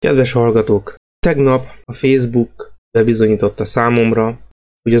Kedves hallgatók, tegnap a Facebook bebizonyította számomra,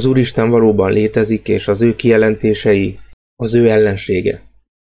 hogy az Úristen valóban létezik, és az ő kijelentései az ő ellensége.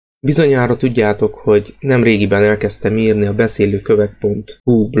 Bizonyára tudjátok, hogy nemrégiben elkezdtem írni a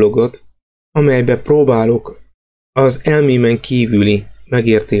beszélőkövek.hu blogot, amelybe próbálok az elmémen kívüli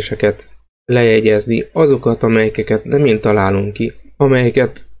megértéseket lejegyezni, azokat, amelyeket nem én találom ki,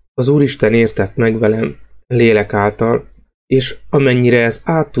 amelyeket az Úristen értett meg velem lélek által, és amennyire ez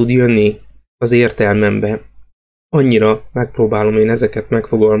át tud jönni az értelmembe, annyira megpróbálom én ezeket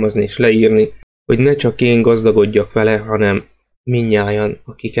megfogalmazni és leírni, hogy ne csak én gazdagodjak vele, hanem mindnyájan,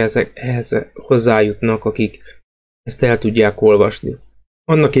 akik ehhez hozzájutnak, akik ezt el tudják olvasni.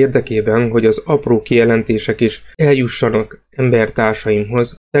 Annak érdekében, hogy az apró kijelentések is eljussanak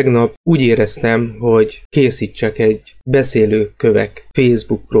embertársaimhoz, tegnap úgy éreztem, hogy készítsek egy beszélőkövek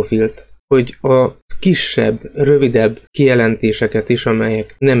Facebook profilt, hogy a kisebb, rövidebb kijelentéseket is,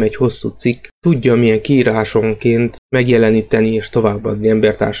 amelyek nem egy hosszú cikk, tudja milyen kiírásonként megjeleníteni és továbbadni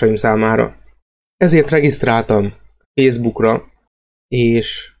embertársaim számára. Ezért regisztráltam Facebookra,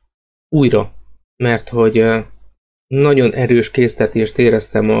 és újra, mert hogy nagyon erős késztetést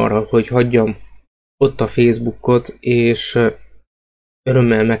éreztem arra, hogy hagyjam ott a Facebookot, és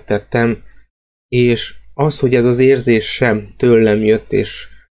örömmel megtettem, és az, hogy ez az érzés sem tőlem jött, és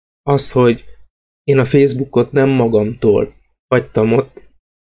az, hogy én a Facebookot nem magamtól hagytam ott,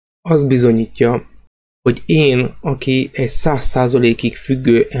 az bizonyítja, hogy én, aki egy 100%-ig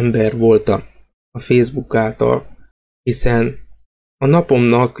függő ember voltam a Facebook által, hiszen a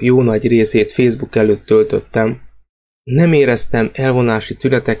napomnak jó nagy részét Facebook előtt töltöttem, nem éreztem elvonási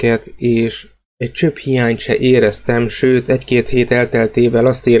tüneteket, és egy csöpp hiányt se éreztem, sőt, egy-két hét elteltével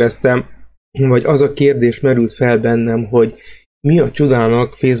azt éreztem, vagy az a kérdés merült fel bennem, hogy mi a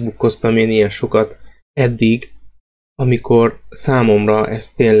csodának Facebookoztam én ilyen sokat eddig, amikor számomra ez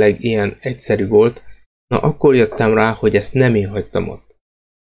tényleg ilyen egyszerű volt. Na akkor jöttem rá, hogy ezt nem én hagytam ott.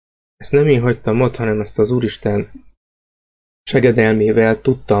 Ezt nem én hagytam ott, hanem ezt az Úristen segedelmével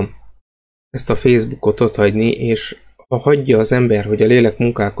tudtam ezt a Facebookot otthagyni, és ha hagyja az ember, hogy a lélek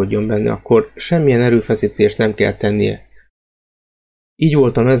munkálkodjon benne, akkor semmilyen erőfeszítést nem kell tennie. Így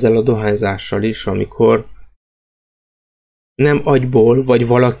voltam ezzel a dohányzással is, amikor nem agyból, vagy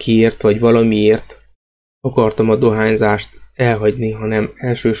valakiért, vagy valamiért akartam a dohányzást elhagyni, hanem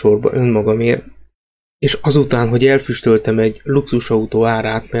elsősorban önmagamért, és azután, hogy elfüstöltem egy luxusautó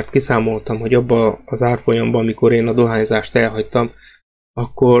árát, mert kiszámoltam, hogy abba az árfolyamban, amikor én a dohányzást elhagytam,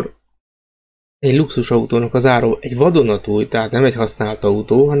 akkor egy luxusautónak az ára egy vadonatúj, tehát nem egy használt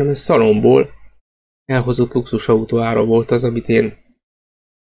autó, hanem egy szalomból elhozott luxusautó ára volt az, amit én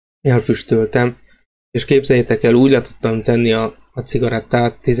elfüstöltem, és képzeljétek el, úgy le tudtam tenni a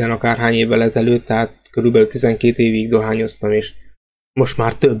cigarettát 10 akárhány évvel ezelőtt, tehát körülbelül 12 évig dohányoztam, és most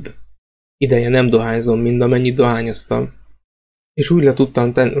már több ideje nem dohányzom, mint amennyit dohányoztam. És úgy le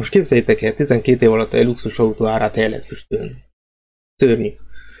tudtam tenni, most képzeljétek el, 12 év alatt egy luxusautó árát el lehet füstölni. Szörnyű.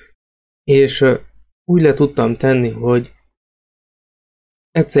 És úgy le tudtam tenni, hogy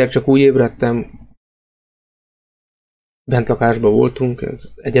egyszer csak úgy ébredtem, bentlakásban voltunk,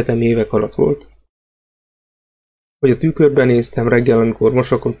 ez egyetemi évek alatt volt, hogy a tükörben néztem reggel, amikor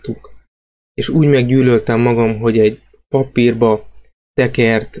mosakodtunk, és úgy meggyűlöltem magam, hogy egy papírba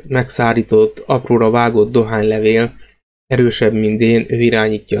tekert, megszárított, apróra vágott dohánylevél, erősebb, mint én, ő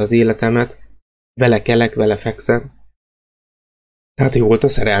irányítja az életemet, vele kelek, vele fekszem. Tehát jó volt a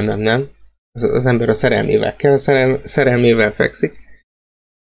szerelmem, nem? Az ember a szerelmével kell, szerelmével fekszik.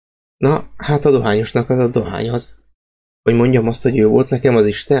 Na, hát a dohányosnak az a dohány az. Hogy mondjam azt, hogy ő volt nekem az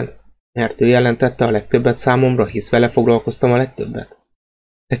Isten? Mert ő jelentette a legtöbbet számomra, hisz vele foglalkoztam a legtöbbet.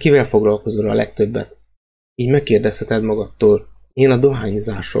 Te kivel foglalkozol a legtöbbet? Így megkérdezheted magadtól. Én a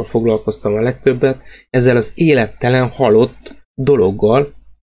dohányzással foglalkoztam a legtöbbet, ezzel az élettelen, halott dologgal,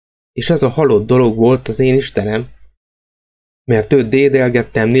 és ez a halott dolog volt az én Istenem, mert őt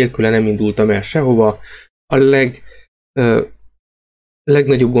dédelgettem, nélküle nem indultam el sehova. A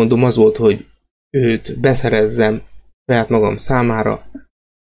legnagyobb gondom az volt, hogy őt beszerezzem saját magam számára.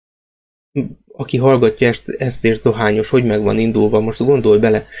 Aki hallgatja ezt és dohányos, hogy meg van indulva, most gondolj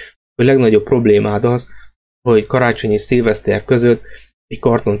bele, hogy legnagyobb problémád az, hogy karácsony és szilveszter között egy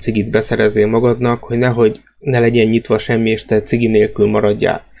karton cigit beszerezzél magadnak, hogy nehogy ne legyen nyitva semmi, és te cigi nélkül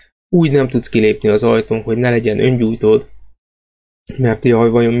maradjál. Úgy nem tudsz kilépni az ajtón, hogy ne legyen öngyújtód, mert jaj,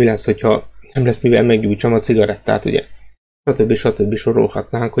 vajon mi lesz, hogyha nem lesz mivel meggyújtsam a cigarettát, ugye? Stb.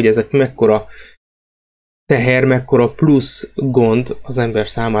 Sorolhatnánk, hogy ezek mekkora teher, mekkora plusz gond az ember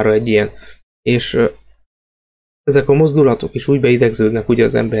számára egy ilyen. És ezek a mozdulatok is úgy beidegződnek ugye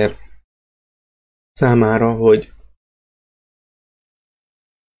az ember számára, hogy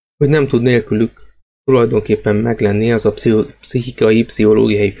hogy nem tud nélkülük tulajdonképpen meglenni az a pszichikai,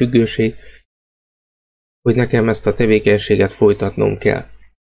 pszichológiai függőség, hogy nekem ezt a tevékenységet folytatnom kell.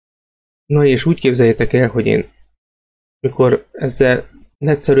 Na és úgy képzeljétek el, hogy én, mikor ezzel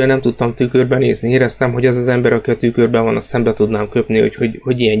egyszerűen nem tudtam tükörben nézni, éreztem, hogy az az ember, aki a tükörben van, azt szembe tudnám köpni,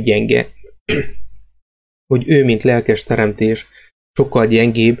 hogy ilyen gyenge, hogy ő, mint lelkes teremtés, sokkal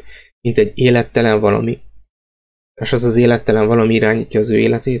gyengébb, mint egy élettelen valami. És az az élettelen valami irányítja az ő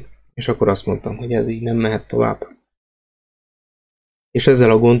életét, és akkor azt mondtam, hogy ez így nem mehet tovább. És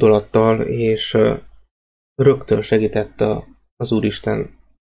ezzel a gondolattal, és rögtön segített az Úristen,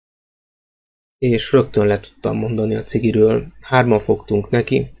 és rögtön le tudtam mondani a cigiről. 3-an fogtunk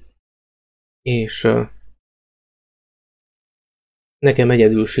neki, és nekem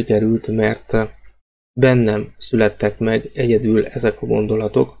egyedül sikerült, mert bennem születtek meg egyedül ezek a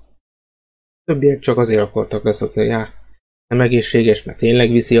gondolatok. Többiek csak azért akartak leszokni, hogy nem egészséges, mert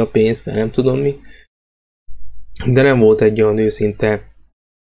tényleg viszi a pénzt, mert nem tudom mi. De nem volt egy olyan őszinte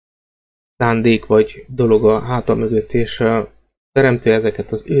szándék vagy dolog a háta mögött, és a teremtő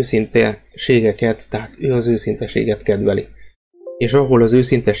ezeket az őszinteségeket, tehát ő az őszinteséget kedveli. És ahol az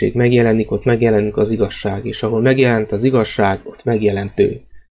őszinteség megjelenik, ott megjelenik az igazság, és ahol megjelent az igazság, ott megjelent ő.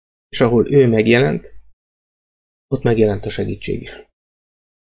 És ahol ő megjelent, ott megjelent a segítség is.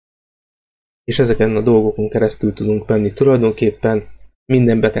 És ezeken a dolgokon keresztül tudunk menni. Tulajdonképpen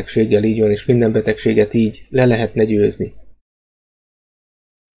minden betegséggel így van, és minden betegséget így le lehetne győzni.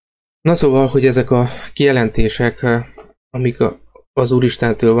 Na szóval, hogy ezek a kijelentések, amik az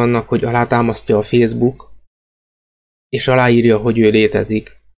Úristentől vannak, hogy alátámasztja a Facebook, és aláírja, hogy ő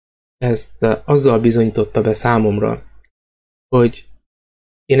létezik, ezt azzal bizonyította be számomra, hogy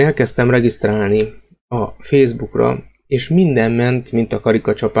én elkezdtem regisztrálni a Facebookra, és minden ment, mint a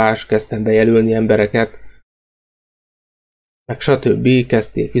karikacsapás, kezdtem bejelölni embereket, meg stb.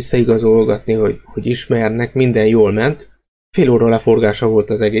 Kezdték visszaigazolgatni, hogy ismernek, minden jól ment. Fél óra leforgása volt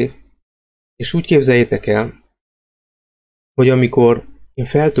az egész. És úgy képzeljétek el, hogy amikor én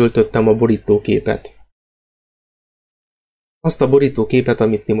feltöltöttem a borítóképet, azt a borítóképet,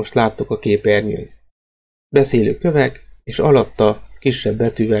 amit ti most láttok a képernyőn, beszélőkövek, és alatta kisebb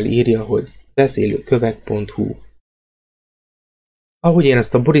betűvel írja, hogy beszélőkövek.hu. Ahogy én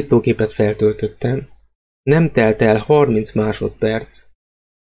ezt a borítóképet feltöltöttem, nem telt el 30 másodperc,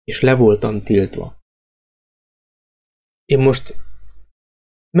 és le voltam tiltva. Én most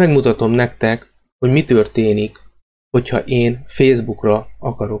megmutatom nektek, hogy mi történik, hogyha én Facebookra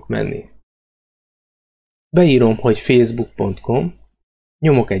akarok menni. Beírom, hogy facebook.com,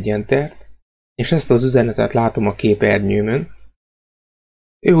 nyomok egy entert, és ezt az üzenetet látom a képernyőmön.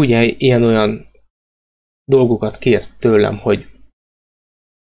 Ő ugye ilyen-olyan dolgokat kért tőlem, hogy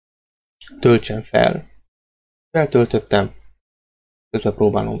töltsem fel. Feltöltöttem, közben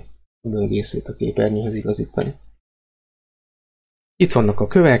próbálom a böngészőt a képernyőhöz igazítani. Itt vannak a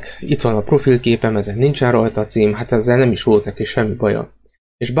kövek, itt van a profilképem, ezen nincsen rajta a cím, hát ezzel nem is volt neki semmi baja.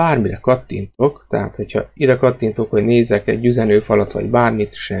 És bármire kattintok, tehát hogyha ide kattintok, hogy nézzek egy üzenőfalat, vagy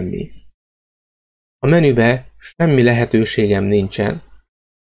bármit, semmi. A menübe semmi lehetőségem nincsen.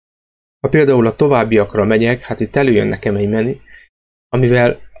 Ha például a továbbiakra megyek, hát itt előjön nekem egy menü,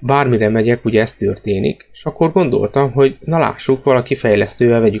 amivel bármire megyek, ugye ez történik, és akkor gondoltam, hogy na lássuk, valaki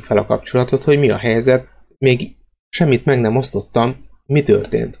fejlesztővel vegyük fel a kapcsolatot, hogy mi a helyzet, még semmit meg nem osztottam, mi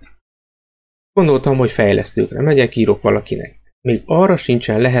történt. Gondoltam, hogy fejlesztőkre megyek, írok valakinek. Még arra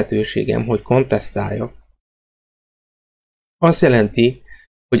sincsen lehetőségem, hogy kontesztáljak. Azt jelenti,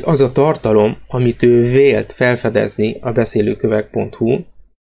 hogy az a tartalom, amit ő vélt felfedezni a beszélőkövek.hu,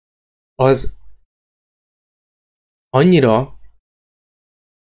 az annyira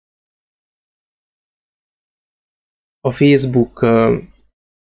a Facebook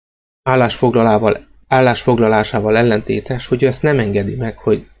állásfoglalásával ellentétes, hogy ő ezt nem engedi meg,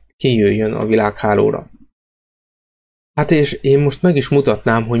 hogy kijöjjön a világhálóra. Hát és én most meg is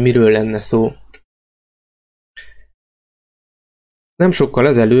mutatnám, hogy miről lenne szó. Nem sokkal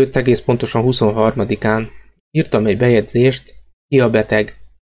ezelőtt, egész pontosan 23-án írtam egy bejegyzést, Ki a beteg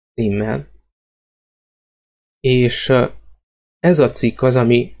címmel. És ez a cikk az,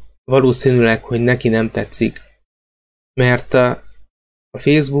 ami valószínűleg, hogy neki nem tetszik. Mert a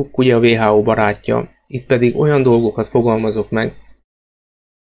Facebook ugye a WHO barátja, itt pedig olyan dolgokat fogalmazok meg,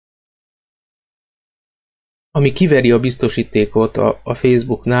 ami kiveri a biztosítékot a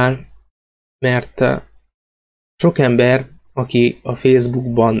Facebooknál, mert sok ember, aki a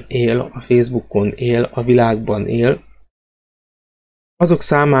Facebookban él, a Facebookon él, a világban él, azok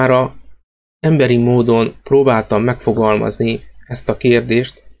számára emberi módon próbáltam megfogalmazni ezt a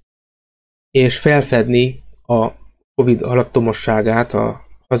kérdést, és felfedni a Covid alattomosságát, a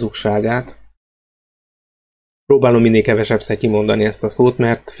hazugságát. Próbálom minél kevesebbszer kimondani ezt a szót,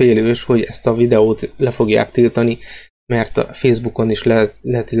 mert félős, hogy ezt a videót le fogják tiltani, mert a Facebookon is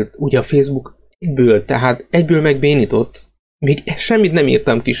letilt. Ugye a Facebook egyből megbénított. Még semmit nem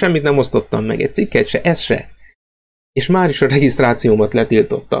írtam ki, semmit nem osztottam meg, egy cikket se, ez se. És már is a regisztrációmat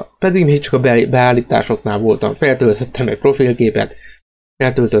letiltotta. Pedig még csak a beállításoknál voltam. Feltöltöttem egy profilképet,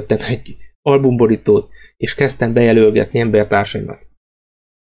 feltöltöttem egy albumborítót, és kezdtem bejelölgetni embertársaimat.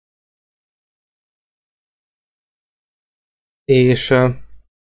 És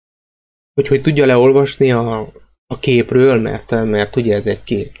hogy tudja leolvasni a képről, mert ugye ez egy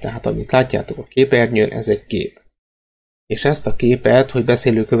kép. Tehát amit látjátok a képernyőn, ez egy kép. És ezt a képet, hogy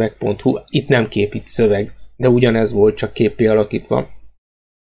beszélőkövek.hu, itt nem kép, itt szöveg, de ugyanez volt, csak képpé alakítva.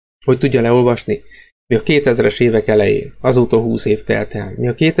 Hogy tudja leolvasni? Mi a 2000-es évek elején, azóta 20 év telt el. Mi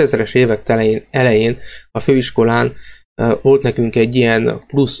a 2000-es évek elején a főiskolán volt nekünk egy ilyen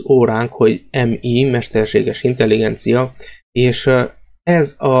plusz óránk, hogy MI, mesterséges intelligencia, és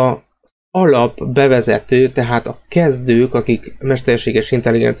ez az alap bevezető, tehát a kezdők, akik mesterséges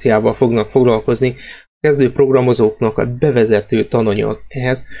intelligenciával fognak foglalkozni, kezdő programozóknak a bevezető tananyag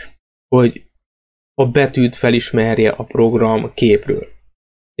ehhez, hogy a betűt felismerje a program képről.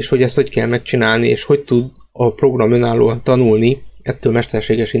 És hogy ezt hogy kell megcsinálni, és hogy tud a program önállóan tanulni, ettől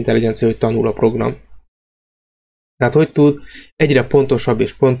mesterséges intelligencia, hogy tanul a program. Tehát hogy tud egyre pontosabb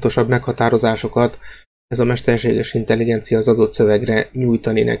és pontosabb meghatározásokat ez a mesterséges intelligencia az adott szövegre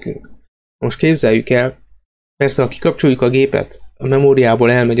nyújtani nekünk. Most képzeljük el, persze ha kikapcsoljuk a gépet, a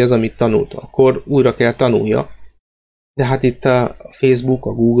memóriából elmegy az, amit tanult, akkor újra kell tanulja, de hát itt a Facebook,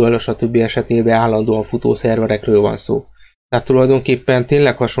 a Google, a stb. Esetében állandóan futó szerverekről van szó. Tehát tulajdonképpen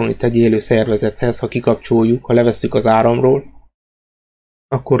tényleg hasonlít egy élő szervezethez, ha kikapcsoljuk, ha levesszük az áramról,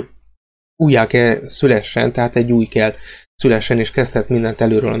 akkor újjá kell szülessen, tehát egy új kell szülessen, és kezdhet mindent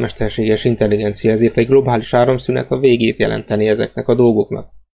előről a mesterséges intelligencia, ezért egy globális áramszünet a végét jelenteni ezeknek a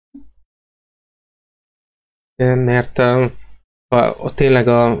dolgoknak. Mert ha tényleg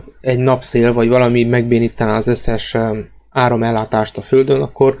egy napszél, vagy valami megbénítaná az összes áramellátást a Földön,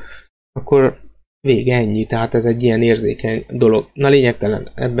 akkor vége, ennyi. Tehát ez egy ilyen érzékeny dolog. Na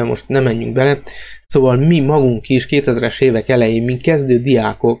lényegtelen, ebben most nem menjünk bele. Szóval mi magunk is 2000-es évek elején, mint kezdő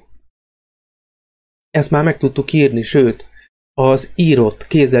diákok, ezt már meg tudtuk írni, sőt, az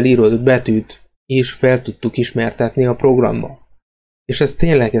kézzel írott betűt is fel tudtuk ismertetni a programmal. És ez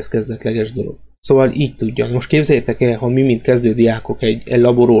tényleg ez kezdetleges dolog. Szóval így tudja. Most képzeljétek el, ha mi, mint kezdődiákok egy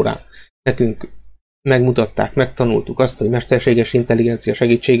laborórán nekünk megmutatták, megtanultuk azt, hogy mesterséges intelligencia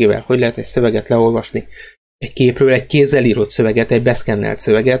segítségével hogy lehet egy szöveget leolvasni, egy képről, egy kézzel írott szöveget, egy beszkennelt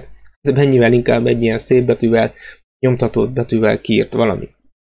szöveget, de mennyivel inkább egy ilyen szép betűvel, nyomtatott betűvel kiírt valami.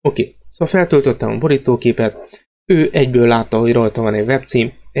 Oké, szóval feltöltöttem a borítóképet, ő egyből látta, hogy rajta van egy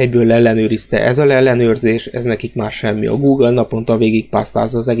webcím, egyből ellenőrizte, ez a ellenőrzés, ez nekik már semmi. A Google naponta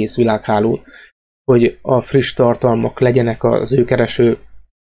végigpásztázza az egész világhálót, hogy a friss tartalmak legyenek az ő kereső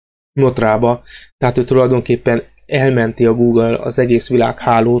motrába, tehát ő tulajdonképpen elmenti a Google az egész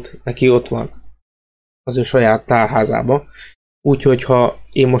világhálót, neki ott van az ő saját tárházába. Úgyhogy ha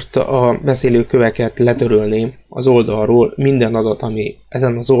én most a beszélőköveket letörölném az oldalról, minden adat, ami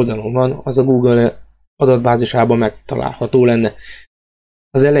ezen az oldalon van, az a Google adatbázisában megtalálható lenne.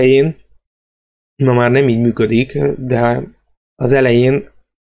 Az elején, ma már nem így működik, de az elején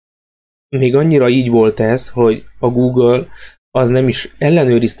még annyira így volt ez, hogy a Google az nem is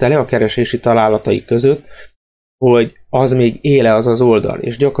ellenőrizte le a keresési találatai között, hogy az még éle az az oldal,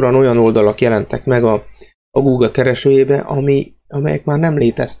 és gyakran olyan oldalak jelentek meg a Google keresőjébe, amelyek már nem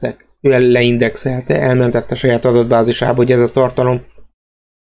léteztek. Ő leindexelte, elmentette saját adatbázisába, hogy ez a tartalom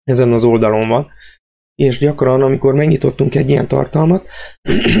ezen az oldalon van, és gyakran, amikor megnyitottunk egy ilyen tartalmat,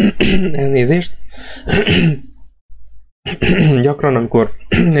 elnézést, gyakran, amikor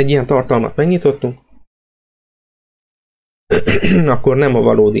egy ilyen tartalmat megnyitottunk, akkor nem a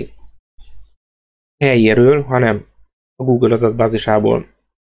valódi helyéről, hanem a Google adatbázisából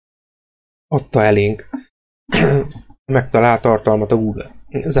adta elénk megtalált tartalmat a Google.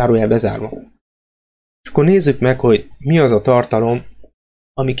 Zárójel bezárva. És akkor nézzük meg, hogy mi az a tartalom,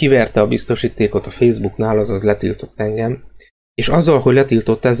 ami kiverte a biztosítékot a Facebooknál, azaz letiltott engem, és azzal, hogy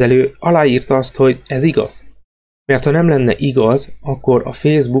letiltott ezzel, ő aláírta azt, hogy ez igaz. Mert ha nem lenne igaz, akkor a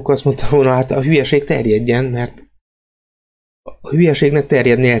Facebook azt mondta volna, hát a hülyeség terjedjen, mert a hülyeségnek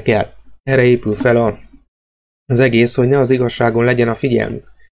terjednie kell. Erre épül fel az egész, hogy ne az igazságon legyen a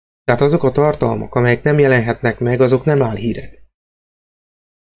figyelmük. Tehát azok a tartalmak, amelyek nem jelenhetnek meg, azok nem álhírek.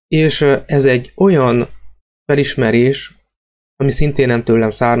 És ez egy olyan felismerés, ami szintén nem tőlem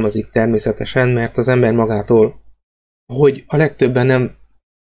származik természetesen, mert az ember magától, hogy a legtöbben nem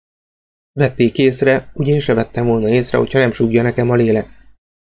vették észre, ugye én se vettem volna észre, hogyha nem súgja nekem a lélek.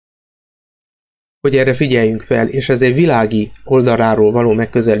 Hogy erre figyeljünk fel, és ez egy világi oldaláról való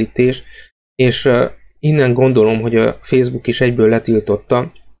megközelítés, és innen gondolom, hogy a Facebook is egyből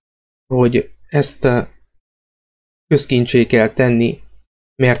letiltotta, hogy ezt közkincsé kell tenni,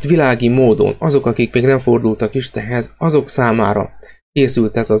 mert világi módon azok, akik még nem fordultak Istenhez, azok számára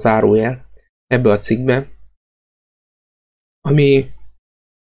készült ez a zárójel ebbe a cikkbe, ami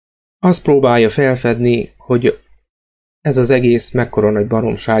azt próbálja felfedni, hogy ez az egész mekkora nagy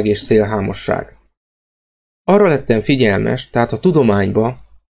baromság és szélhámosság. Arra lettem figyelmes, tehát a tudományba,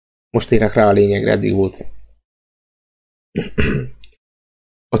 most érek rá a lényegre, eddig volt.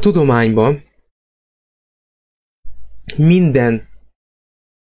 A tudományban minden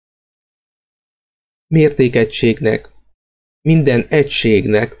mértékegységnek, minden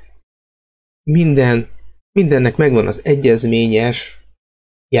egységnek, mindennek megvan az egyezményes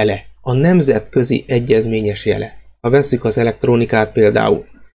jele, a nemzetközi egyezményes jele. Ha vesszük az elektronikát például,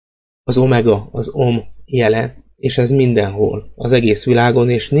 az omega, az ohm jele, és ez mindenhol, az egész világon,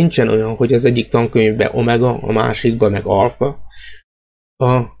 és nincsen olyan, hogy az egyik tankönyvben omega, a másikban meg alfa.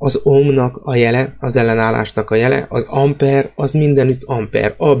 Az ohmnak a jele, az ellenállásnak a jele, az amper, az mindenütt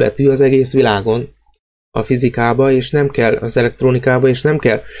amper. A betű az egész világon, a fizikába, és nem kell az elektronikába, és nem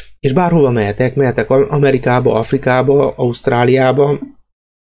kell, és bárhova mehetek Amerikába, Afrikába, Ausztráliába,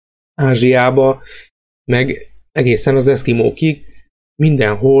 Ázsiába, meg egészen az eszkimókig,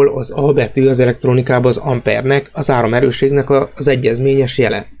 mindenhol az A betű az elektronikában az ampernek, az áramerősségnek az egyezményes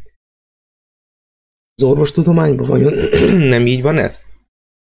jele. Az orvostudományban vajon nem így van ez?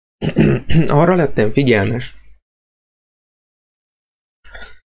 Arra lettem figyelmes,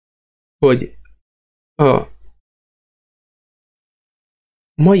 hogy a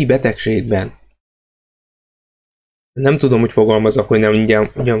mai betegségben nem tudom, hogy fogalmazok, hogy nem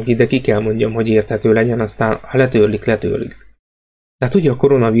mondjam ki, de ki kell mondjam, hogy érthető legyen, aztán ha letörlik. Tehát ugye a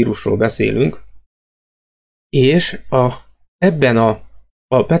koronavírusról beszélünk, és ebben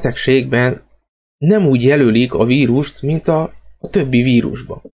a betegségben nem úgy jelölik a vírust, mint a többi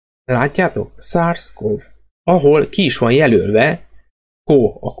vírusban. Látjátok? SARS-CoV. Ahol ki is van jelölve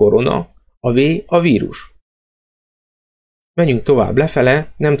CO a korona, a V a vírus. Menjünk tovább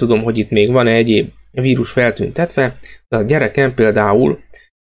lefele, nem tudom, hogy itt még van-e egyéb vírus feltüntetve, de a gyerekem például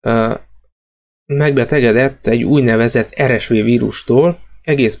megbetegedett egy úgynevezett RSV vírustól,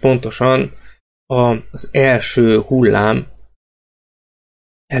 egész pontosan az első hullám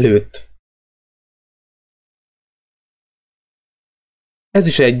előtt. Ez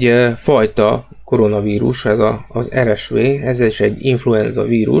is egy fajta koronavírus, ez az RSV, ez is egy influenza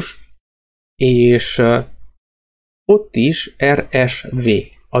vírus, és ott is RSV.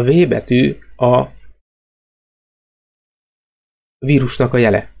 A V betű a vírusnak a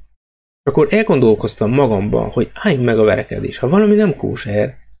jele. Akkor elgondolkoztam magamban, hogy álljunk meg a verekedés. Ha valami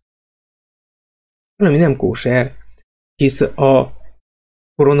nem kóser, hisz a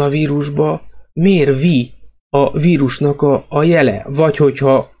koronavírusba miért V a vírusnak a jele? Vagy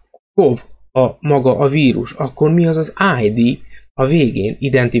hogyha COV a maga a vírus, akkor mi az az ID a végén?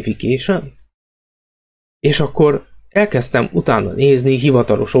 Identification? És akkor elkezdtem utána nézni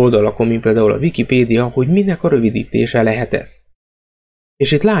hivatalos oldalakon, mint például a Wikipédia, hogy minek a rövidítése lehet ez.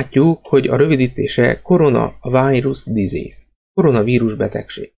 És itt látjuk, hogy a rövidítése Coronavirus Disease, koronavírus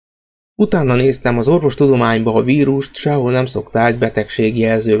betegség. Utána néztem az orvostudományba a vírust, sehol nem szokták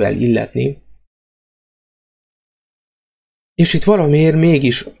betegségjelzővel illetni. És itt valamiért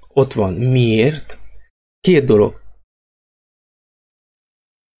mégis ott van. Miért? Két dolog.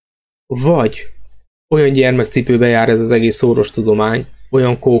 Vagy olyan gyermekcipőbe jár ez az egész orvostudomány,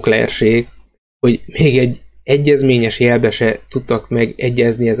 olyan kóklerség, hogy még egy egyezményes jelbe se tudtak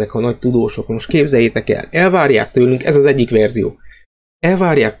megegyezni ezek a nagy tudósok. Most képzeljétek el, elvárják tőlünk, ez az egyik verzió,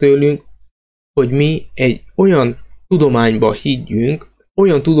 elvárják tőlünk, hogy mi egy olyan tudományba higgyünk,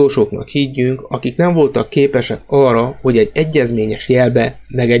 olyan tudósoknak higgyünk, akik nem voltak képesek arra, hogy egy egyezményes jelbe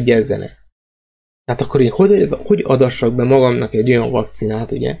megegyezzenek. Tehát akkor én hogy adassak be magamnak egy olyan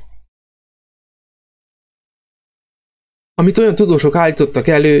vakcinát, ugye? Amit olyan tudósok állítottak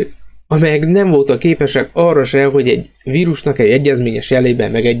elő, amelyek nem voltak képesek arra se, hogy egy vírusnak egy egyezményes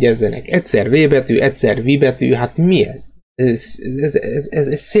jelében megegyezzenek. Egyszer V betű, egyszer V betű, hát mi ez?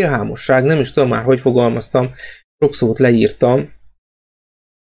 Ez szélhámosság, nem is tudom már, hogy fogalmaztam, sok szót leírtam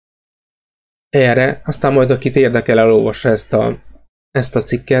erre, aztán majd akit érdekel, elolvassa ezt a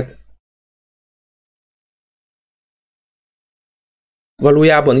cikket.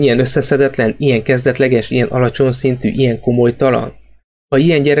 Valójában ilyen összeszedetlen, ilyen kezdetleges, ilyen alacsony szintű, ilyen komolytalan. Ha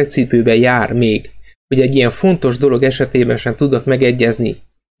ilyen gyerekcipőben jár még, hogy egy ilyen fontos dolog esetében sem tudnak megegyezni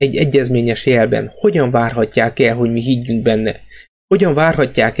egy egyezményes jelben, hogyan várhatják el, hogy mi higgyünk benne? Hogyan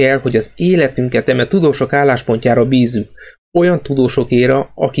várhatják el, hogy az életünket mert tudósok álláspontjára bízunk, olyan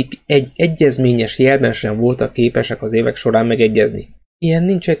tudósokéra, akik egy egyezményes jelben sem voltak képesek az évek során megegyezni? Ilyen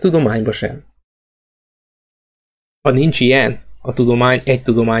nincs egy tudományba sem. Ha nincs ilyen, a tudomány egy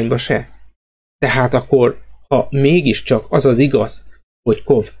tudományba se. Tehát akkor, ha mégiscsak az az igaz, hogy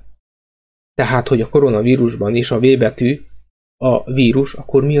KOV, tehát, hogy a koronavírusban is a V betű a vírus,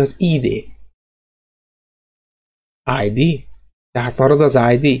 akkor mi az ID? ID? Tehát marad az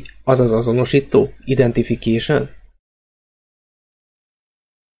ID? Az az azonosító? Identification?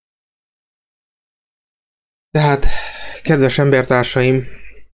 Tehát, kedves embertársaim,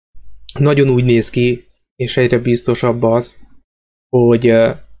 nagyon úgy néz ki, és egyre biztosabb az, hogy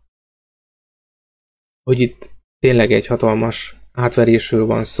itt tényleg egy hatalmas átverésről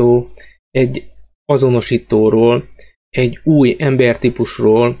van szó, egy azonosítóról, egy új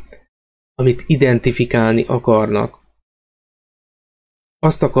embertípusról, amit identifikálni akarnak.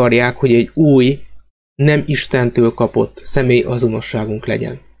 Azt akarják, hogy egy új, nem Istentől kapott személyazonosságunk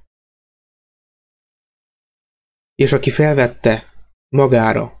legyen. És aki felvette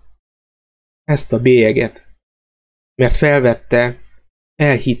magára ezt a bélyeget, mert felvette,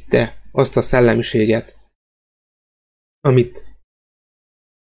 elhitte azt a szellemiséget, amit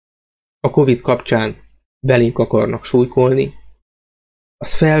a Covid kapcsán belénk akarnak súlykolni,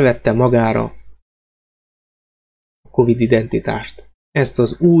 az felvette magára a Covid identitást. Ezt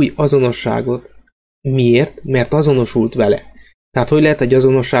az új azonosságot. Miért? Mert azonosult vele. Tehát hogy lehet egy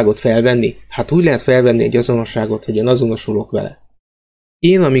azonosságot felvenni? Hát úgy lehet felvenni egy azonosságot, hogy én azonosulok vele.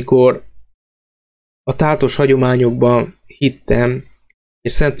 Én amikor a táltos hagyományokban hittem,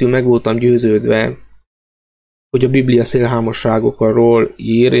 és szentül meg voltam győződve, hogy a Biblia szélhámosságokról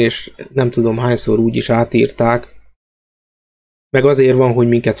ír, és nem tudom hányszor úgy is átírták, meg azért van, hogy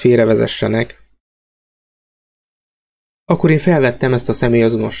minket félrevezessenek, akkor én felvettem ezt a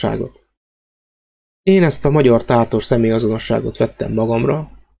személyazonosságot. Én ezt a magyar táltos személyazonosságot vettem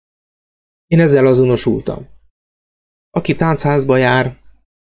magamra, én ezzel azonosultam. Aki táncházba jár,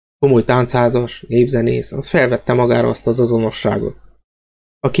 komoly táncházas, népzenész, az felvette magára azt az azonosságot.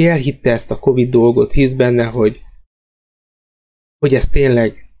 Aki elhitte ezt a Covid dolgot, hisz benne, hogy ez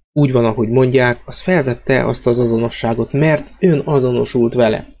tényleg úgy van, ahogy mondják, az felvette azt az azonosságot, mert ön azonosult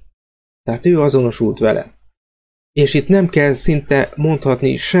vele. Tehát ő azonosult vele. És itt nem kell szinte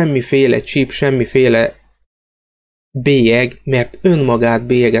mondhatni semmiféle chip, semmiféle bélyeg, mert önmagát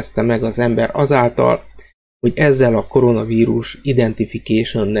bélyegezte meg az ember azáltal, hogy ezzel a koronavírus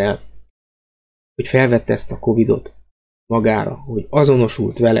identification-nel, hogy felvette ezt a Covidot magára, hogy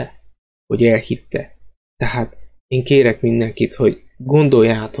azonosult vele, hogy elhitte. Tehát én kérek mindenkit, hogy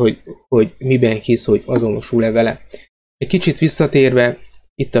gondolja át, hogy miben hisz, hogy azonosul-e vele. Egy kicsit visszatérve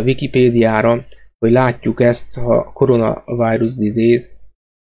itt a Wikipédiára, hogy látjuk ezt a coronavirus disease,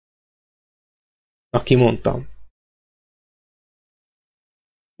 aki mondtam.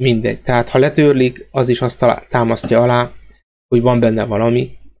 Mindegy. Tehát ha letörlik, az is azt támasztja alá, hogy van benne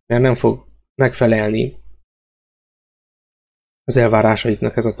valami, mert nem fog megfelelni az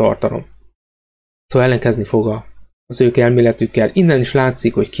elvárásaiknak ez a tartalom. Szóval ellenkezni fog az ők elméletükkel. Innen is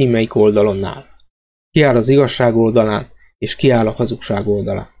látszik, hogy ki melyik oldalon áll. Ki áll az igazság oldalán, és ki áll a hazugság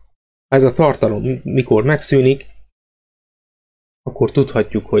oldalán. Ha ez a tartalom mikor megszűnik, akkor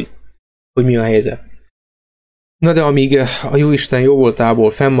tudhatjuk, hogy mi a helyzet. Na de amíg a Jóisten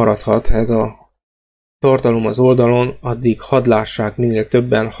jóvoltából fennmaradhat ez a tartalom az oldalon, addig hadd lássák minél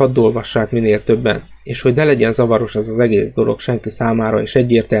többen, hadd olvassák minél többen, és hogy ne legyen zavaros az egész dolog senki számára, és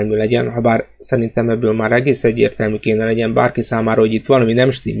egyértelmű legyen, ha bár szerintem ebből már egész egyértelmű kéne legyen bárki számára, hogy itt valami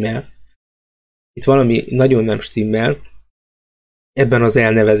nem stimmel, itt valami nagyon nem stimmel, ebben az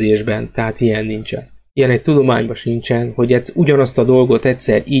elnevezésben, tehát ilyen nincsen. Ilyen egy tudományban sincsen, hogy ugyanazt a dolgot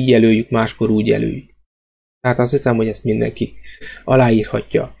egyszer így jelöljük, máskor úgy jelöljük. Tehát azt hiszem, hogy ezt mindenki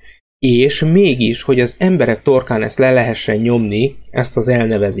aláírhatja. És mégis, hogy az emberek torkán ezt le lehessen nyomni, ezt az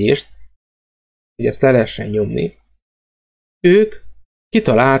elnevezést, hogy ezt le lehessen nyomni, ők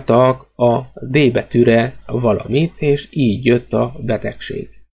kitaláltak a D betűre valamit, és így jött a betegség.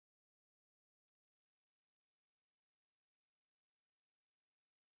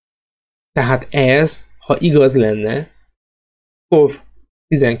 Tehát ez, ha igaz lenne,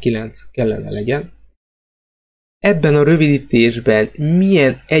 COVID-19 kellene legyen. Ebben a rövidítésben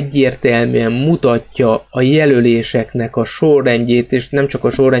milyen egyértelműen mutatja a jelöléseknek a sorrendjét, és nem csak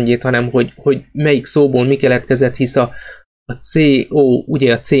a sorrendjét, hanem hogy melyik szóból mi keletkezett, hisz a C, O,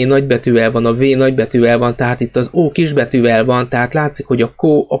 ugye a C nagybetűvel van, a V nagybetűvel van, tehát itt az O kisbetűvel van, tehát látszik, hogy a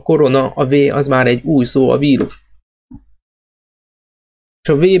korona, a V az már egy új szó, a vírus. És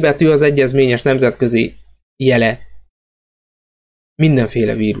a V betű az egyezményes nemzetközi jele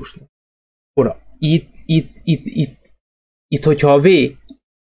mindenféle vírusnak. Ora, itt, hogyha a V,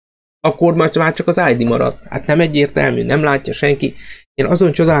 akkor már csak az ID maradt. Hát nem egyértelmű, nem látja senki. Én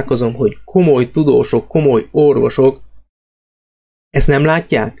azon csodálkozom, hogy komoly tudósok, komoly orvosok ezt nem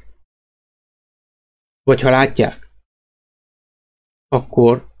látják? Vagy ha látják,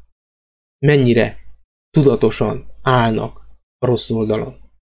 akkor mennyire tudatosan állnak a rossz oldalon,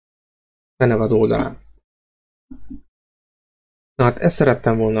 a nevad oldalán. Na hát ezt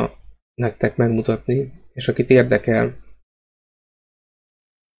szerettem volna nektek megmutatni, és akit érdekel,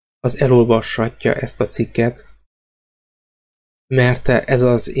 az elolvassatja ezt a cikket, mert ez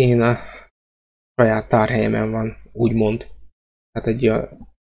az én a saját tárhelyemen van, úgymond. Hát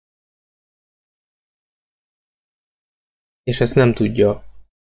és ezt nem tudja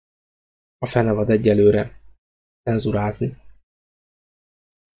a fenevad egyelőre cenzurázni.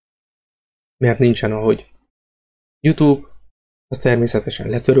 Mert nincsen ahogy. YouTube az természetesen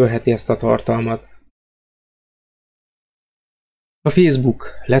letörölheti ezt a tartalmat. A Facebook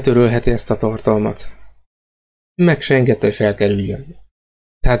letörölheti ezt a tartalmat. Meg se engedte, hogy felkerüljön.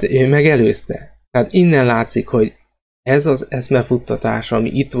 Tehát ő megelőzte. Tehát innen látszik, hogy ez az eszmefuttatás, ami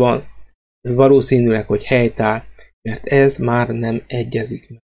itt van, ez valószínűleg, hogy helytáll, mert ez már nem egyezik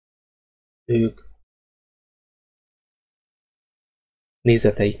meg. Ők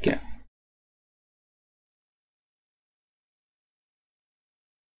nézeteikkel.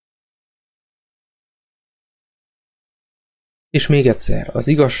 És még egyszer, az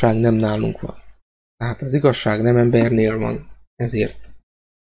igazság nem nálunk van. Tehát az igazság nem embernél van, ezért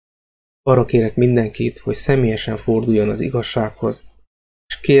arra kérek mindenkit, hogy személyesen forduljon az igazsághoz,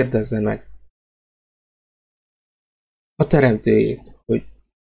 és kérdezze meg a teremtőjét,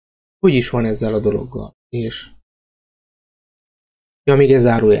 hogy is van ezzel a dologgal, és még ez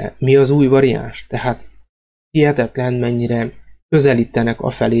zárójel, mi az új variáns? Tehát hihetetlen, mennyire közelítenek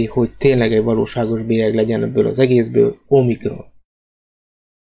afelé, hogy tényleg egy valóságos bélyeg legyen ebből az egészből, Omikron.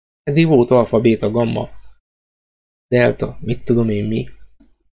 Eddig volt alfa, beta, gamma, delta, mit tudom én mi.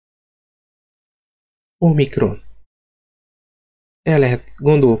 Omikron. El lehet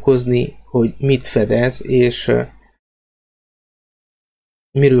gondolkozni, hogy mit fedez, és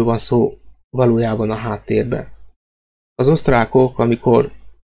miről van szó valójában a háttérben. Az osztrákok, amikor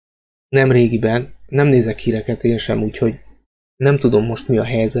nem régiben, nem nézek híreket én sem, úgyhogy nem tudom most mi a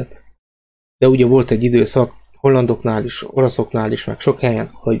helyzet, de ugye volt egy időszak hollandoknál is, olaszoknál is, meg sok helyen,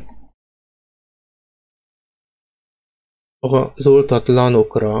 hogy az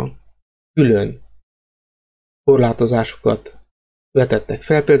oltatlanokra külön korlátozásokat vetettek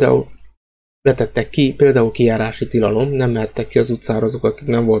fel, például kijárási tilalom, nem mehettek ki az utcára azok, akik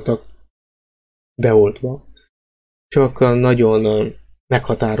nem voltak beoltva. Csak nagyon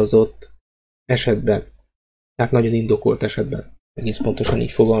meghatározott esetben, tehát nagyon indokolt esetben, egész pontosan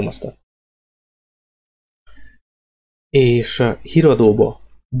így fogalmaztak. És híradóba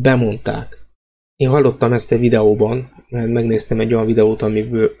bemondták. Én hallottam ezt egy videóban, mert megnéztem egy olyan videót,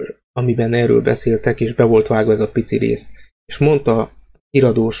 amiben erről beszéltek, és be volt vágva ez a pici rész. És mondta a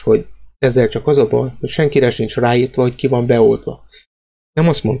híradós, hogy ezzel csak az a baj, hogy senkire sincs ráírtva, hogy ki van beoltva. Nem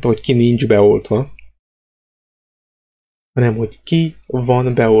azt mondta, hogy ki nincs beoltva, hanem hogy ki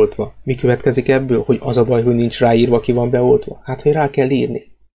van beoltva. Mi következik ebből, hogy az a baj, hogy nincs ráírva, ki van beoltva? Hát, hogy rá kell írni.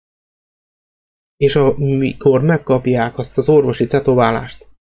 És amikor megkapják azt az orvosi tetoválást,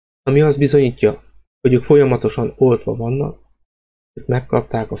 ami azt bizonyítja, hogy ők folyamatosan oltva vannak, ők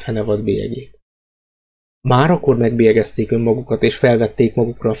megkapták a fenevad bélyegét. Már akkor megbélyegezték önmagukat, és felvették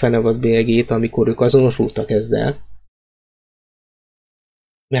magukra a fenevad bélyegét, amikor ők azonosultak ezzel,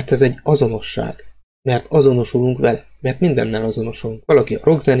 mert ez egy azonosság. Mert azonosulunk vele, mert mindennel azonosulunk. Valaki a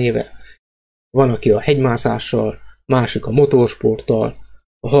rockzenével, van, aki a hegymászással, másik a motorsporttal,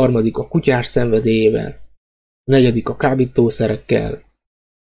 a harmadik a kutyás szenvedélyével, a negyedik a kábítószerekkel,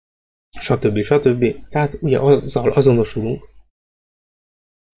 stb. Tehát ugye azzal azonosulunk,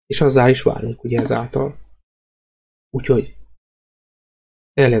 és azzá is válunk ugye ezáltal. Úgyhogy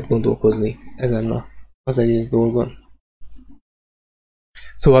el lehet gondolkozni ezen az egész dolgon.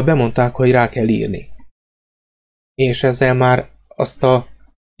 Szóval bemondták, hogy rá kell írni. És ezzel már azt a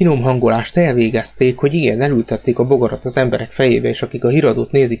finom hangolást elvégezték, hogy igen, elültették a bogarat az emberek fejébe, és akik a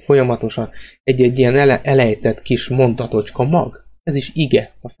híradót nézik folyamatosan, egy-egy ilyen elejtett kis mondatocska mag. Ez is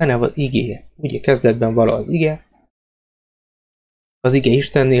ige, a fenevad igéje. Ugye kezdetben vala az ige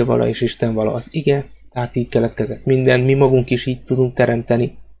Istennél vala, és Isten vala az ige, tehát így keletkezett minden, mi magunk is így tudunk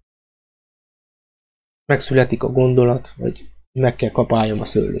teremteni. Megszületik a gondolat, hogy meg kell kapáljam a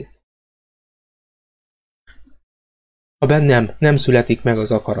szőlőt. Ha bennem nem születik meg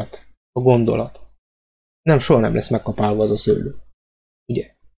az akarat, a gondolat, soha nem lesz megkapálva az a szőlő.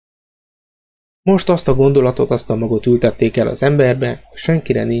 Ugye? Most azt a gondolatot, azt a magot ültették el az emberbe, hogy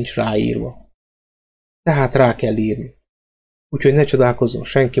senkire nincs ráírva. Tehát rá kell írni. Úgyhogy ne csodálkozzon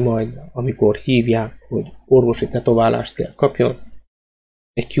senki majd, amikor hívják, hogy orvosi tetoválást kell kapjon,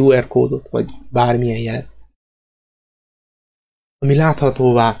 egy QR kódot, vagy bármilyen jelet, ami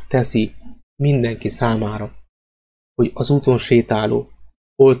láthatóvá teszi mindenki számára, hogy az úton sétáló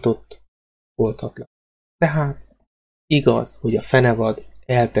oltott, oltatlan. Tehát igaz, hogy a fenevad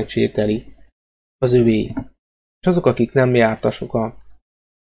elpecsételi az övéit. És azok, akik nem jártasok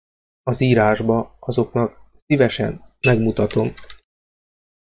az írásba, azoknak szívesen megmutatom.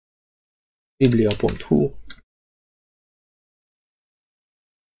 biblia.hu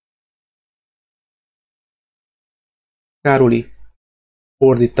Károli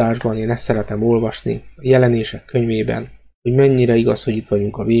fordításban én ezt szeretem olvasni, a Jelenések könyvében, hogy mennyire igaz, hogy itt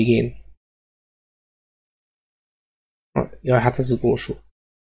vagyunk a végén. Ja, hát az utolsó.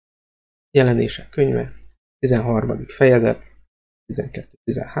 Jelenések könyve, 13. fejezet,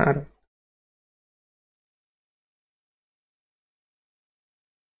 12-13.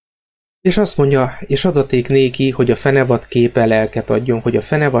 És azt mondja, és adaték néki, hogy a fenevad képe lelket adjon, hogy a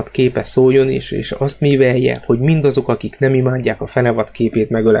fenevad képe szóljon, és azt művelje, hogy mindazok, akik nem imádják a fenevad képét,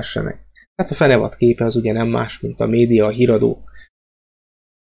 megölessenek. Hát a fenevad képe az ugye nem más, mint a média, a híradó.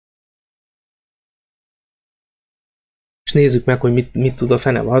 És nézzük meg, hogy mit tud a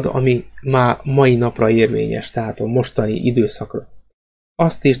fenevad, ami már mai napra érvényes, tehát a mostani időszakra.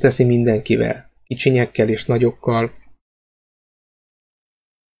 Azt is teszi mindenkivel, kicsinyekkel és nagyokkal.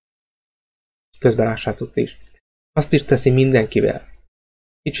 Közben lássátok is. Azt is teszi mindenkivel,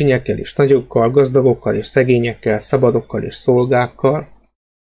 kicsinyekkel és nagyokkal, gazdagokkal és szegényekkel, szabadokkal és szolgákkal,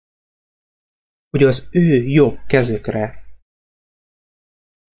 hogy az ő jobb kezükre,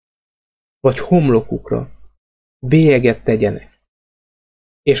 vagy homlokukra bélyeget tegyenek,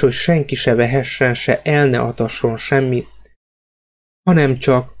 és hogy senki se vehessen, se el ne atasson semmit, hanem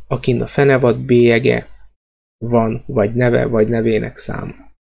csak akin a fenevad bélyege van, vagy neve, vagy nevének száma.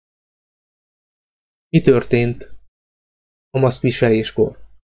 Mi történt a maszkviseléskor?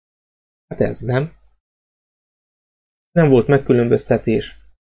 Hát ez nem. Nem volt megkülönböztetés.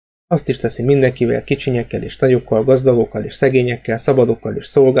 Azt is teszi mindenkivel, kicsinyekkel és nagyokkal, gazdagokkal és szegényekkel, szabadokkal és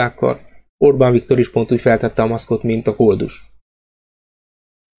szolgákkal. Orbán Viktor is pont úgy feltette a maszkot, mint a koldus.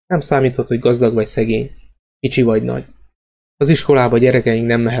 Nem számított, hogy gazdag vagy szegény, kicsi vagy nagy. Az iskolába gyerekeink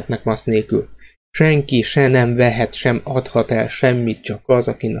nem mehetnek maszk nélkül. Senki se nem vehet, sem adhat el semmit, csak az,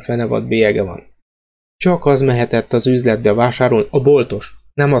 akin a fenevad bélyege van. Csak az mehetett az üzletbe vásárolni, a boltos.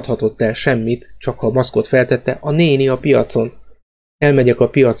 Nem adhatott el semmit, csak ha a maszkot feltette, a néni a piacon. Elmegyek a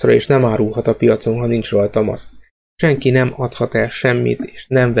piacra, és nem árulhat a piacon, ha nincs rajta maszk. Senki nem adhat el semmit, és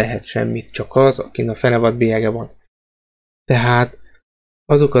nem vehet semmit, csak az, akin a fenevad bélyege van. Tehát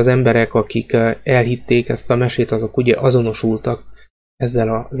azok az emberek, akik elhitték ezt a mesét, azok ugye azonosultak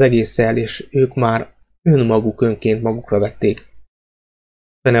ezzel az egésszel, és ők már önként magukra vették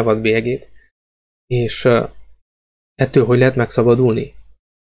a fenevad bélyegét. És ettől, hogy lehet megszabadulni?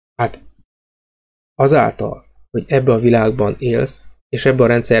 Hát azáltal, hogy ebbe a világban élsz, és ebbe a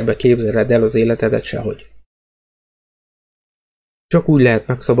rendszerbe képzeled el az életedet, sehogy. Csak úgy lehet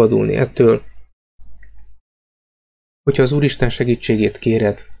megszabadulni ettől, hogyha az Úristen segítségét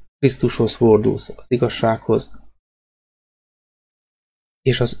kéred, Krisztushoz fordulsz, az igazsághoz,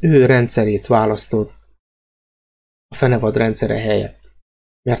 és az ő rendszerét választod a fenevad rendszere helyett.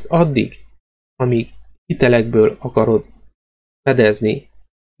 Mert addig, amíg hitelekből akarod fedezni,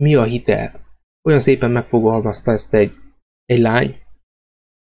 mi a hitel? Olyan szépen megfogalmazta ezt egy lány,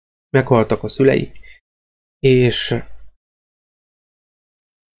 meghaltak a szülei, és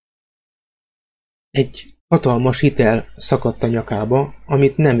egy hatalmas hitel szakadt a nyakába,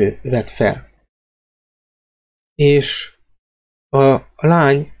 amit nem ő vett fel. És a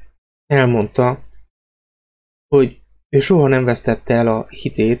lány elmondta, hogy ő soha nem vesztette el a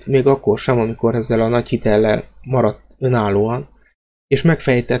hitét, még akkor sem, amikor ezzel a nagy hitellel maradt önállóan, és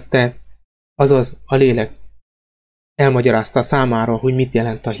megfejtette, azaz a lélek elmagyarázta számára, hogy mit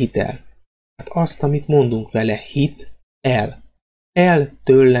jelent a hitel. Hát azt, amit mondunk vele, hit, el. El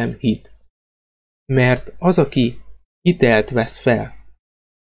tőlem hit. Mert az, aki hitelt vesz fel,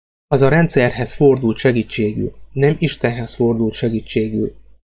 az a rendszerhez fordult segítségül, nem Istenhez fordult segítségül,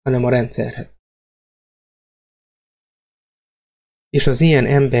 hanem a rendszerhez. És az ilyen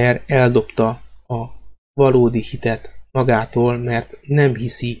ember eldobta a valódi hitet magától, mert nem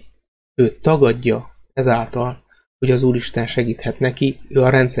hiszi, ő tagadja ezáltal, hogy az Úristen segíthet neki, ő a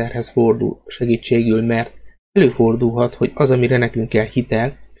rendszerhez fordul segítségül, mert Előfordulhat, hogy az, amire nekünk kell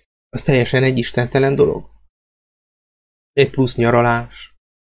hitel, az teljesen egy istentelen dolog. Egy plusz nyaralás,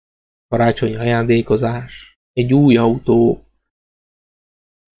 karácsonyi ajándékozás, egy új autó,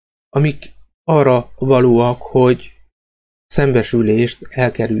 amik arra valóak, hogy szembesülést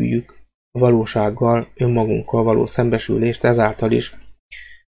elkerüljük, a valósággal, önmagunkkal való szembesülést, ezáltal is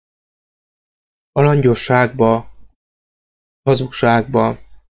a langyosságba, hazugságba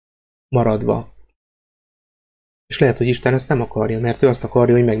maradva. És lehet, hogy Isten ezt nem akarja, mert ő azt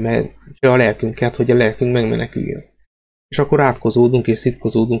akarja, hogy megmentse a lelkünket, hogy a lelkünk megmeneküljön. És akkor átkozódunk és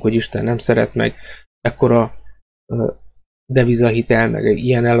szitkozódunk, hogy Isten nem szeret meg, ekkora devizahitel, meg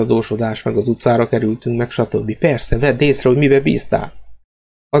ilyen eladósodás, meg az utcára kerültünk, meg stb. Persze, vedd észre, hogy mibe bíztál.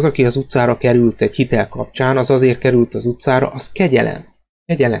 Az, aki az utcára került egy hitel kapcsán, az azért került az utcára, az kegyelem.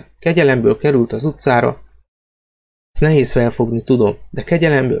 Kegyelemből került az utcára. Ezt nehéz felfogni, tudom, de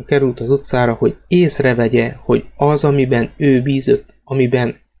kegyelemből került az utcára, hogy észrevegye, hogy az, amiben ő bízott,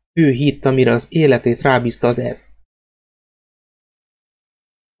 amiben ő hitt, amire az életét rábízta, az ez.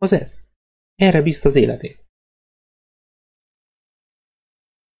 Az ez. Erre bízta az életét.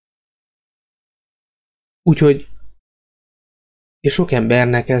 Úgyhogy, és sok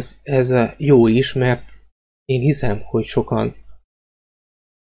embernek ez jó is, mert én hiszem, hogy sokan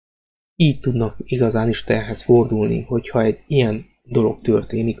így tudnak igazán Istenhez fordulni, hogyha egy ilyen dolog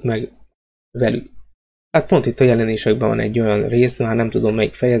történik meg velük. Hát pont itt a jelenésekben van egy olyan rész, már nem tudom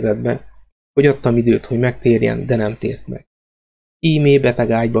melyik fejezetben, hogy adtam időt, hogy megtérjen, de nem tért meg. Ímé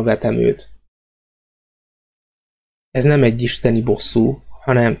beteg ágyba vetem őt. Ez nem egy isteni bosszú,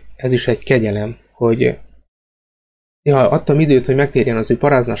 hanem ez is egy kegyelem, hogy adtam időt, hogy megtérjen az ő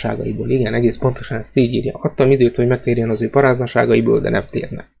paráznaságaiból. Igen, egész pontosan ezt így írja. Adtam időt, hogy megtérjen az ő paráznaságaiból, de nem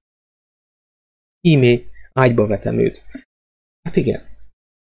térnek. Ímé ágyba vetem őt. Hát igen.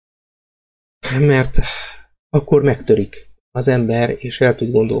 Mert akkor megtörik az ember, és el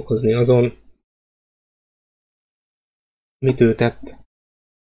tud gondolkozni azon, mit ő tett,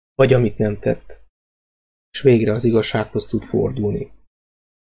 vagy amit nem tett. És végre az igazsághoz tud fordulni.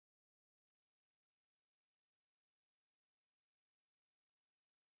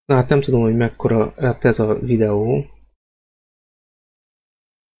 Na hát nem tudom, hogy mekkora lett ez a videó.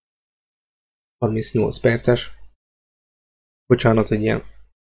 38 perces. Bocsánat, hogy ilyen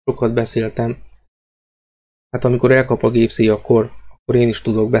sokat beszéltem. Hát amikor elkap a gépszíj, akkor én is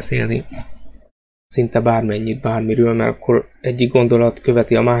tudok beszélni. Szinte bármennyit, bármiről, mert akkor egyik gondolat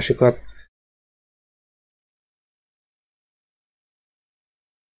követi a másikat.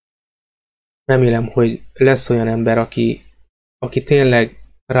 Remélem, hogy lesz olyan ember, aki tényleg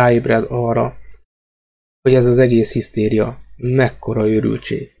ráébred arra, hogy ez az egész hisztéria mekkora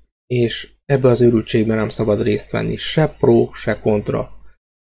őrültség. És ebbe az őrültségben nem szabad részt venni. Se pro, se kontra.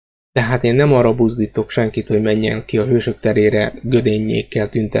 Tehát én nem arra buzdítok senkit, hogy menjen ki a hősök terére gödényékkel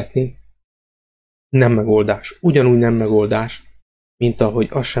tüntetni. Nem megoldás. Ugyanúgy nem megoldás, mint ahogy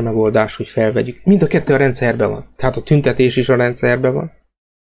az sem megoldás, hogy felvegyük. Mind a kettő a rendszerben van. Tehát a tüntetés is a rendszerben van.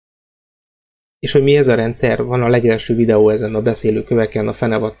 És hogy mi ez a rendszer, van a legelső videó ezen a beszélő köveken, a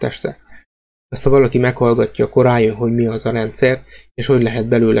fenevad teste. Azt ha valaki meghallgatja, akkor rájön, hogy mi az a rendszer, és hogy lehet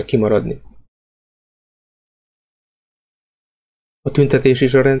belőle kimaradni. A tüntetés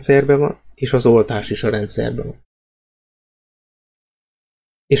is a rendszerben van, és az oltás is a rendszerben van.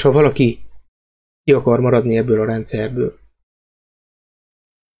 És ha valaki ki akar maradni ebből a rendszerből,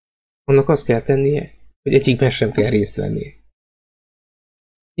 annak azt kell tennie, hogy egyikben sem kell részt vennie.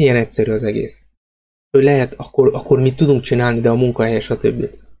 Ilyen egyszerű az egész. Hogy lehet, akkor mit tudunk csinálni, de a munkahely,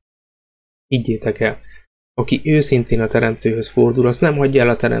 stb. Higgyétek el, aki őszintén a teremtőhöz fordul, azt nem hagyja el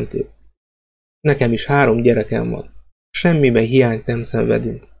a teremtő. Nekem is 3 gyerekem van. Semmiben hiányt nem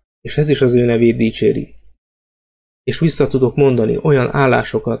szenvedünk, és ez is az ő nevét dicséri. És vissza tudok mondani olyan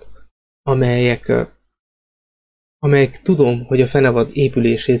állásokat, amelyek tudom, hogy a fenevad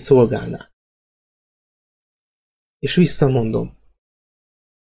épülését szolgálná. És visszamondom.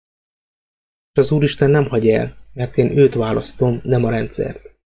 És az Úristen nem hagy el, mert én őt választom, nem a rendszert.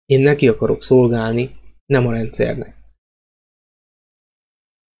 Én neki akarok szolgálni, nem a rendszernek.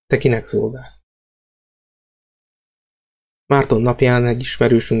 Te kinek szolgálsz? Márton napján egy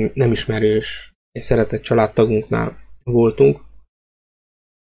ismerősünk, nem ismerős, egy szeretett családtagunknál voltunk,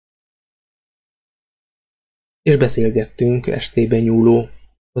 és beszélgettünk, estében nyúló,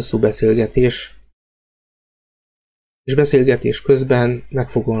 hosszú beszélgetés, és beszélgetés közben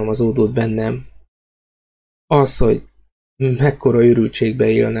megfogalmazódott bennem az, hogy mekkora őrültségbe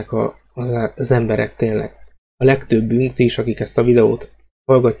élnek az emberek tényleg. A legtöbbünk, ti is, akik ezt a videót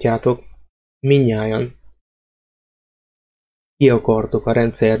hallgatjátok, mindnyájan ki akartok a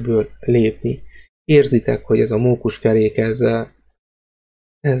rendszerből lépni, érzitek, hogy ez a mókuskerék,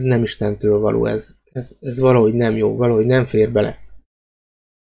 ez nem Istentől való, ez valahogy nem jó, valahogy nem fér bele.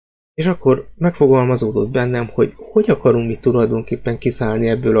 És akkor megfogalmazódott bennem, hogy akarunk mi tulajdonképpen kiszállni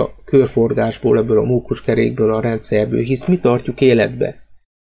ebből a körforgásból, ebből a mókuskerékből, a rendszerből, hisz mi tartjuk életbe.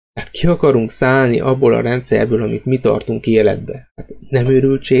 Hát ki akarunk szállni abból a rendszerből, amit mi tartunk életbe? Hát nem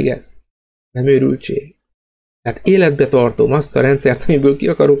őrültség ez? Nem őrültség? Hát életbe tartom azt a rendszert, amiből ki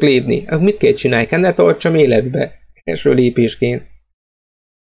akarok lépni. Hát mit kell csinálni? Hát ne tartsam életbe. Első lépésként.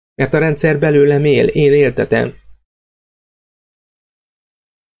 Mert a rendszer belőlem él, én éltetem.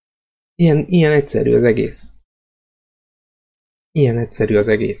 Ilyen egyszerű az egész. Ilyen egyszerű az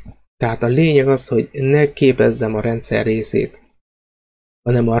egész. Tehát a lényeg az, hogy ne képezzem a rendszer részét,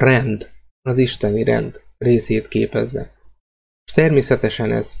 hanem a rend, az isteni rend részét képezze. És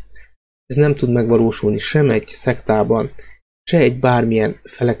természetesen ez nem tud megvalósulni sem egy szektában, se egy bármilyen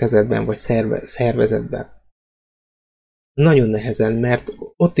felekezetben vagy szervezetben. Nagyon nehezen, mert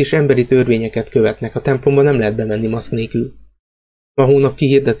ott is emberi törvényeket követnek, a templomba nem lehet bemenni maszk nélkül. A hónap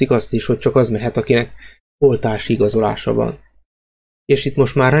kihirdetik azt is, hogy csak az mehet, akinek oltási igazolása van. És itt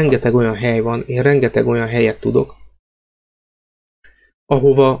most már rengeteg olyan hely van, én rengeteg olyan helyet tudok,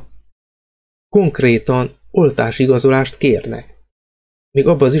 ahova konkrétan oltásigazolást kérnek. Még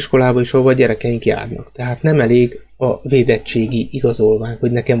abban az iskolában is, ahova a gyerekeink járnak. Tehát nem elég a védettségi igazolvány,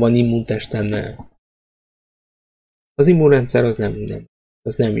 hogy nekem van immuntestem, nem. Az immunrendszer az nem.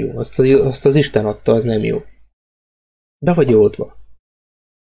 Az nem jó. Azt az Isten adta, az nem jó. Be vagy oltva.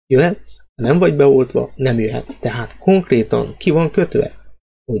 Jöhetsz, ha nem vagy beoltva, nem jöhetsz. Tehát konkrétan ki van kötve,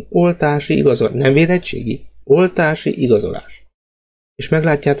 hogy oltási igazolás, nem védettségi, oltási igazolás. És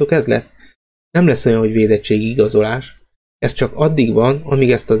meglátjátok, ez lesz. Nem lesz olyan, hogy védettségi igazolás, ez csak addig van,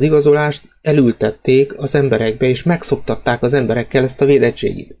 amíg ezt az igazolást elültették az emberekbe, és megszoktatták az emberekkel ezt a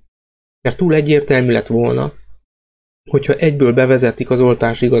védettségit. Mert túl egyértelmű lett volna, hogyha egyből bevezetik az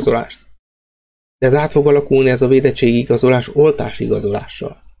oltási igazolást. De ez át fog alakulni, ez a védettségi igazolás oltási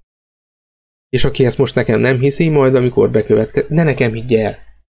igazolással. És aki ezt most nekem nem hiszi, majd amikor bekövetkezik, ne nekem higgye el.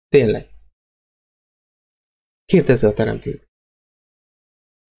 Tényleg. Kérdezze a teremtőt.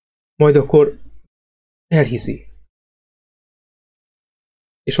 Majd akkor elhiszi.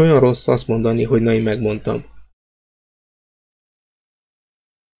 És olyan rossz azt mondani, hogy na, én megmondtam.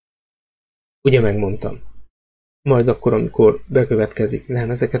 Ugye megmondtam. Majd akkor, amikor bekövetkezik. Nem,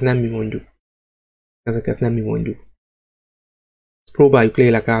 ezeket nem mi mondjuk. Ezeket nem mi mondjuk. Próbáljuk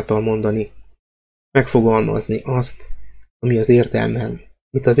lélek által mondani, megfogalmazni azt, ami az értelmen,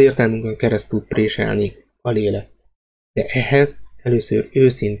 mit az értelmünkön keresztül tud préselni a lélek. De ehhez először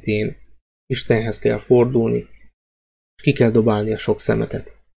őszintén Istenhez kell fordulni, és ki kell dobálni a sok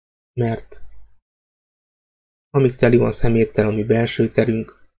szemetet. Mert amíg teli van szeméttel a mi belső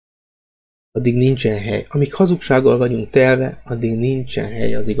terünk, addig nincsen hely. Amíg hazugsággal vagyunk telve, addig nincsen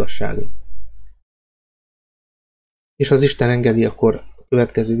hely az igazságon. És az Isten engedi, akkor a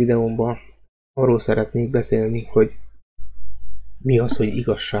következő videómban arról szeretnék beszélni, hogy mi az, hogy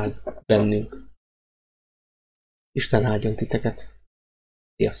igazság bennünk. Isten áldjon titeket.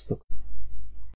 Sziasztok!